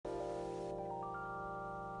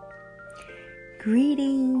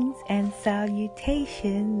Greetings and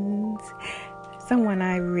salutations. Someone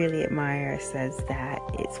I really admire says that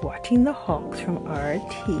it's watching the Hawks from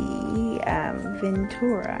RT.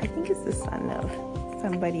 Ventura, I think it's the son of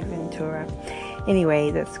somebody Ventura. Anyway,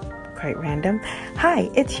 that's quite random. Hi,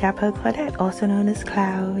 it's Chapeau Claudette, also known as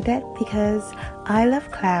Cloudette, because I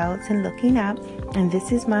love clouds and looking up. And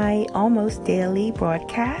this is my almost daily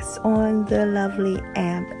broadcast on the lovely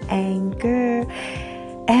AMP Anchor.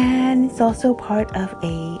 And it's also part of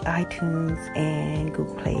a iTunes and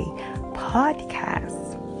Google Play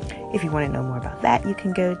podcast. If you want to know more about that, you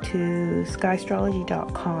can go to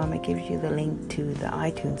skyastrology.com. It gives you the link to the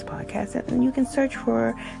iTunes podcast. And you can search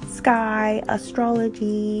for Sky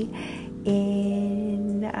Astrology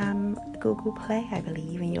in Google Play, I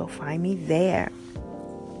believe, and you'll find me there.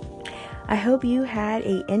 I hope you had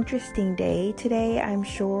an interesting day today. I'm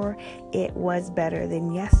sure it was better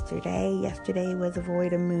than yesterday. Yesterday was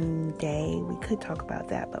Avoid a Moon Day. We could talk about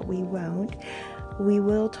that, but we won't. We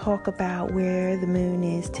will talk about where the moon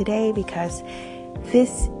is today, because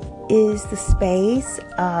this is the space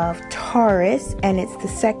of Taurus, and it's the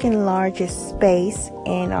second largest space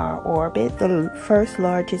in our orbit. The first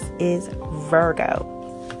largest is Virgo,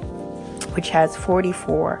 which has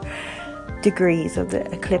 44 degrees of the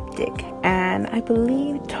ecliptic, and I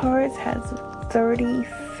believe Taurus has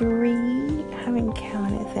 33. I haven't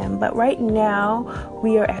counted them, but right now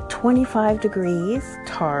we are at 25 degrees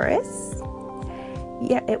Taurus.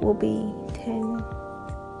 Yeah, it will be 10,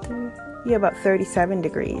 about 37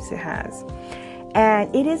 degrees it has, and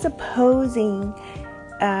it is opposing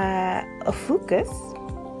Ophiuchus,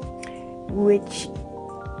 which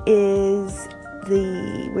is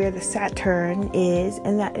where the Saturn is,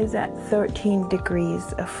 and that is at 13 degrees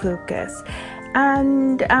Ophiuchus.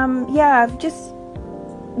 And I just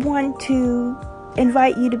want to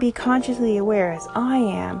invite you to be consciously aware, as I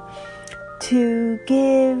am, to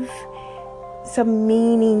give some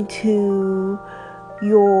meaning to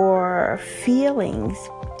your feelings.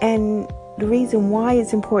 And the reason why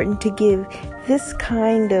it's important to give this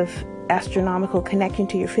kind of astronomical connection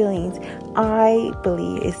to your feelings, I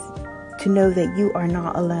believe, is to know that you are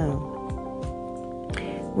not alone.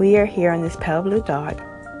 We are here on this pale blue dot,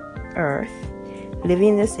 Earth,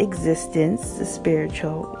 living this existence, the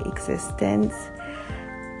spiritual existence,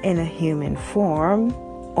 in a human form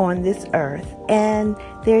on this earth. And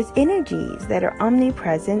there's energies that are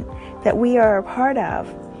omnipresent that we are a part of.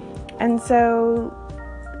 And so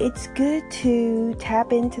it's good to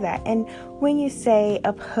tap into that. And when you say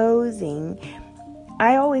opposing,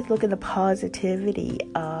 I always look at the positivity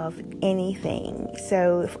of anything.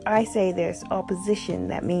 So if I say there's opposition,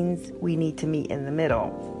 that means we need to meet in the middle,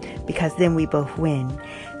 because then we both win.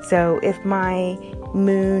 So if my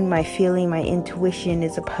moon, my feeling, my intuition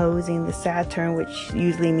is opposing the Saturn, which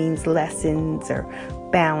usually means lessons or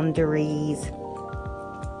boundaries,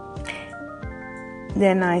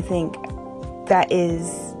 then I think that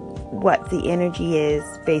is what the energy is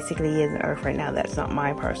basically in the earth right now. That's not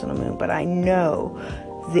my personal moon, but I know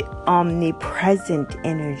the omnipresent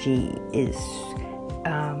energy is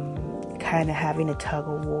kind of having a tug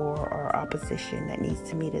of war or opposition that needs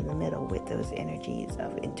to meet in the middle with those energies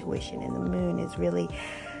of intuition. And the moon is really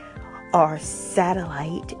our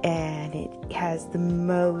satellite, and it has the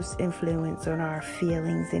most influence on our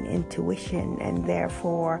feelings and intuition, and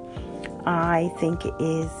therefore I think it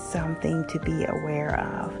is something to be aware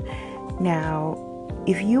of. Now,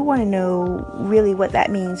 if you want to know really what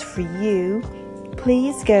that means for you,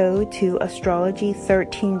 please go to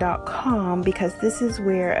astrology13.com, because this is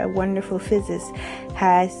where a wonderful physicist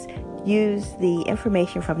has used the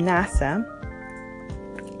information from NASA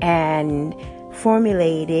and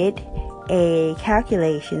formulated a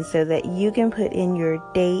calculation so that you can put in your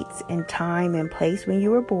dates and time and place when you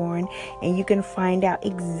were born, and you can find out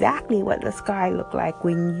exactly what the sky looked like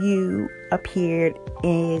when you appeared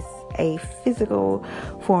as a physical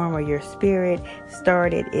form, or your spirit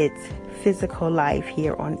started its physical life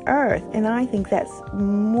here on earth. And I think that's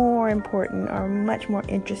more important, or much more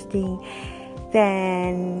interesting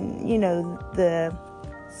than, the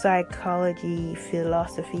psychology,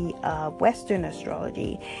 philosophy of Western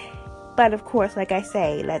astrology. But of course, like I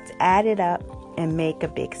say, let's add it up and make a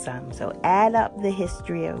big sum. So add up the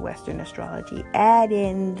history of Western astrology, add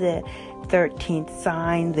in the 13th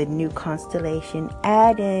sign, the new constellation,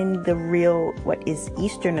 add in the real, what is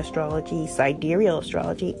Eastern astrology, sidereal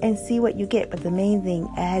astrology, and see what you get. But the main thing,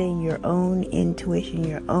 add in your own intuition,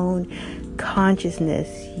 your own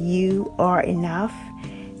consciousness. You are enough,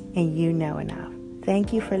 and you know enough.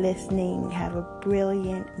 Thank you for listening. Have a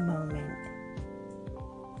brilliant moment.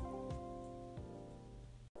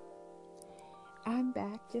 I'm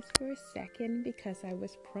back just for a second because I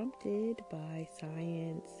was prompted by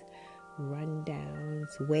Science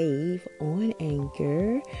Rundown's Wave on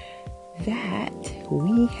Anchor that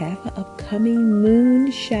we have an upcoming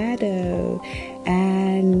moon shadow.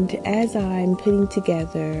 And as I'm putting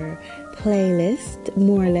together playlist,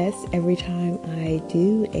 more or less every time I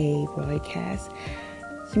do a broadcast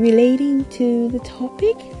relating to the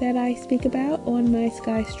topic that I speak about on my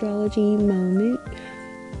Sky Astrology moment,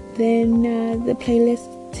 then the playlist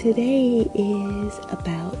today is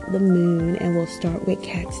about the moon, and we'll start with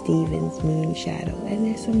Cat Stevens' Moon Shadow. And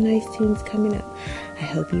there's some nice tunes coming up. I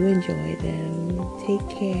hope you enjoy them. Take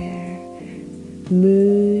care.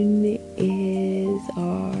 Moon is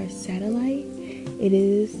our satellite. It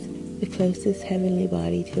is the closest heavenly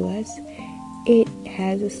body to us. It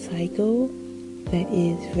has a cycle that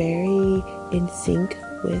is very in sync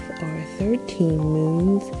with our 13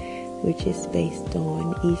 moons, which is based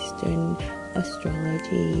on Eastern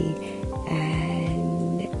astrology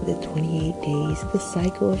and the 28 days of the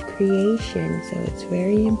cycle of creation. So it's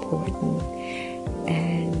very important,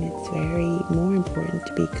 and it's very more important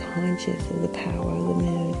to be conscious of the power of the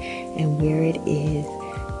moon and where it is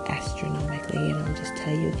astronomically. And I'll just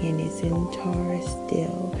tell you again, it's in Taurus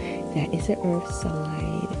still. That is an earth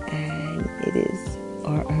sign, and it is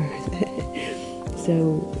our earth.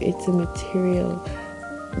 So it's a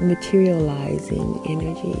materializing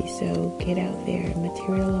energy. So get out there and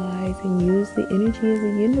materialize and use the energy of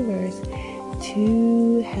the universe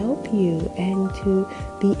to help you and to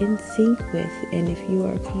be in sync with. And if you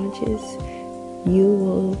are conscious, you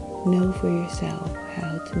will know for yourself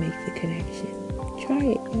how to make the connection. Try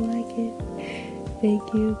it. You like it.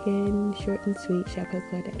 Thank you again. Short and sweet. Chapeau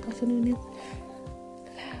Claudette, also known as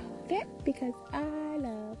Claudette, because I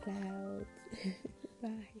love clouds.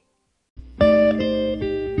 Bye.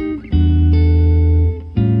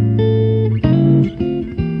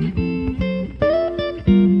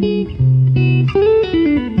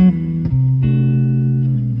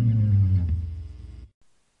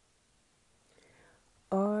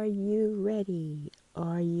 Are you ready?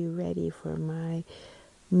 Are you ready for my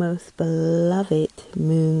most beloved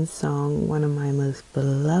moon song? One of my most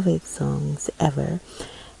beloved songs ever.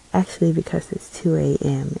 Actually, because it's 2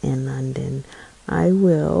 a.m. in London, I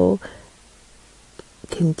will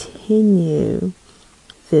continue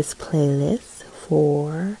this playlist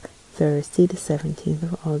for Thursday the 17th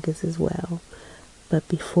of August as well. But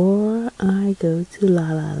before I go to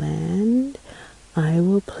La La Land, I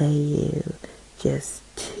will play you just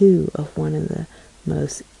 2 of one of the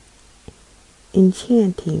most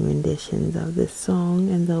enchanting renditions of this song,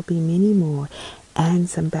 and there'll be many more, and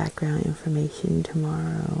some background information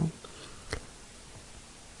tomorrow.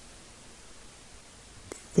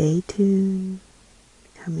 Stay tuned,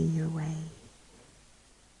 coming your way.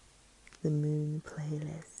 The Moon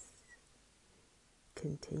Playlist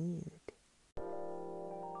continued.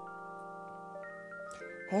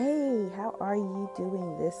 Hey, how are you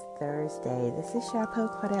doing this Thursday? This is Chapeau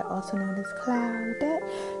Claudette, also known as Cloudette,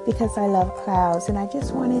 because I love clouds, and I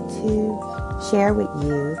just wanted to share with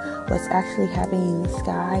you what's actually happening in the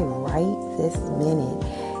sky right this minute.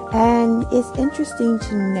 And it's interesting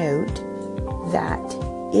to note that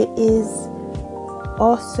it is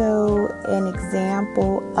also an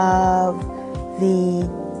example of the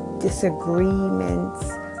disagreements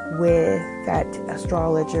with that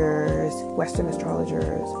astrologers, Western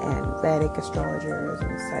astrologers and Vedic astrologers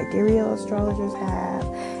and sidereal astrologers have,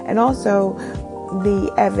 and also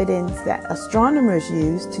the evidence that astronomers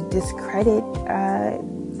use to discredit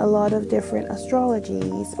a lot of different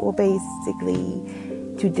astrologies, or basically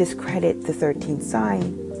to discredit the 13th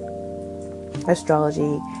sign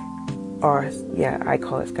astrology, or I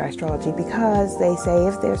call it sky astrology, because they say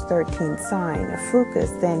if there's 13th sign of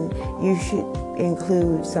Fucus, then you should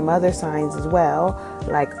include some other signs as well,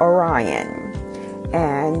 like Orion.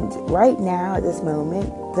 And right now, at this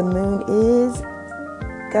moment, the moon is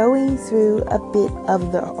going through a bit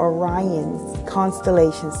of the Orion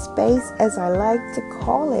constellation space, as I like to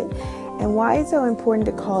call it. And why it's so important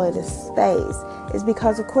to call it a space is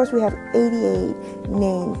because, of course, we have 88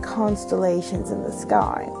 named constellations in the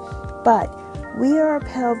sky. But we are a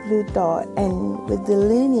pale blue dot, and with the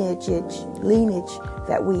lineage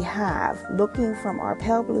that we have, looking from our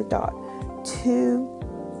pale blue dot to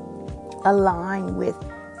align with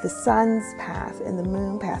the sun's path and the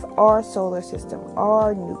moon path, our solar system,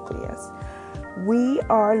 our nucleus, we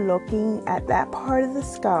are looking at that part of the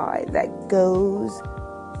sky that goes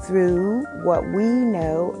through what we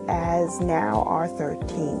know as now our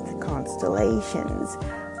 13th constellations.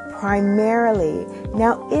 Primarily,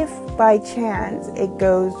 now if by chance it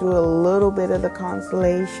goes through a little bit of the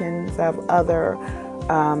constellations of other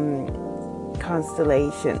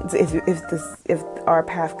constellations, if our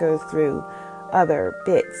path goes through other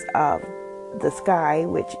bits of the sky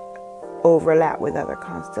which overlap with other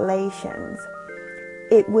constellations,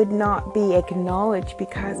 it would not be acknowledged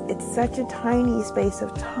because it's such a tiny space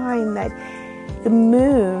of time that the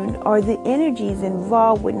moon or the energies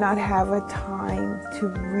involved would not have a time to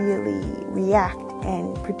really react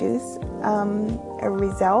and produce a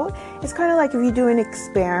result. It's kind of like if you do an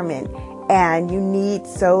experiment and you need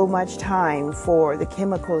so much time for the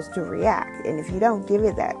chemicals to react, and if you don't give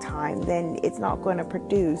it that time, then it's not going to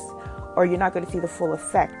produce, or you're not going to see the full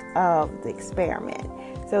effect of the experiment.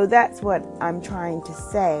 So that's what I'm trying to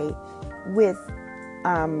say with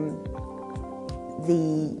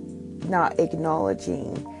the not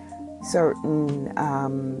acknowledging certain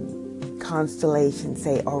constellations,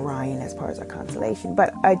 say Orion as part of a constellation.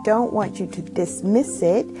 But I don't want you to dismiss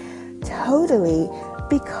it totally,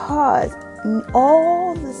 because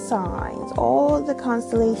all the signs, all the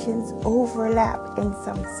constellations overlap in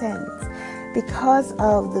some sense because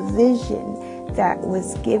of the vision that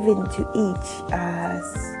was given to each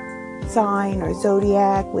sign or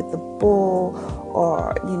zodiac with the bull,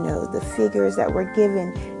 or the figures that were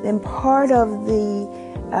given. Then part of the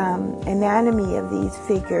anatomy of these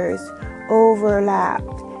figures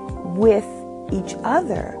overlapped with each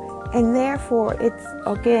other, and therefore it's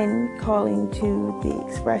again calling to the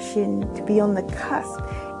expression to be on the cusp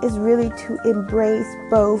is really to embrace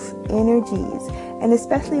both energies, and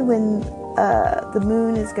especially when the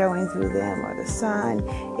moon is going through them or the sun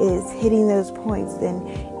is hitting those points, then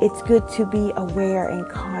it's good to be aware and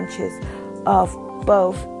conscious of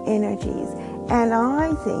both energies. And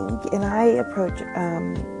I think, and I approach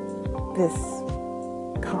this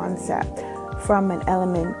concept from an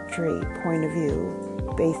elementary point of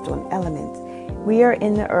view based on elements. We are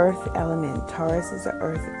in the earth element. Taurus is the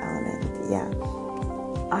earth element, yeah.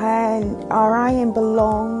 And Orion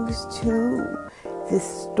belongs to this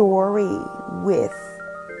story with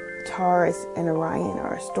Taurus and Orion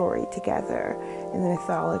are a story together in the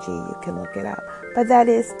mythology. You can look it up. But that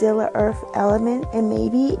is still an earth element, and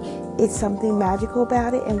maybe it's something magical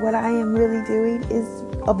about it. And what I am really doing is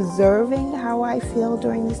observing how I feel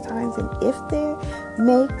during these times, and if there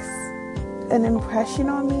makes an impression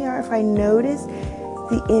on me, or if I notice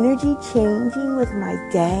the energy changing with my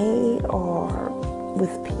day or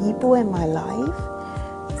with people in my life.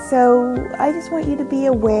 So I just want you to be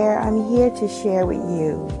aware. I'm here to share with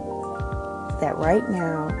you that right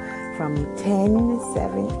now from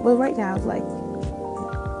 10:07, well, right now it's like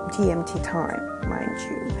GMT time, mind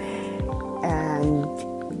you, and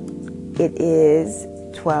it is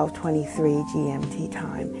 12:23 GMT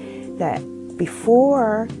time, that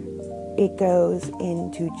before it goes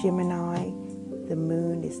into Gemini, the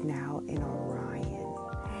moon is now in Orion.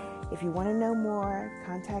 If you want to know more,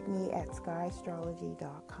 contact me at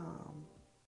skyastrology.com.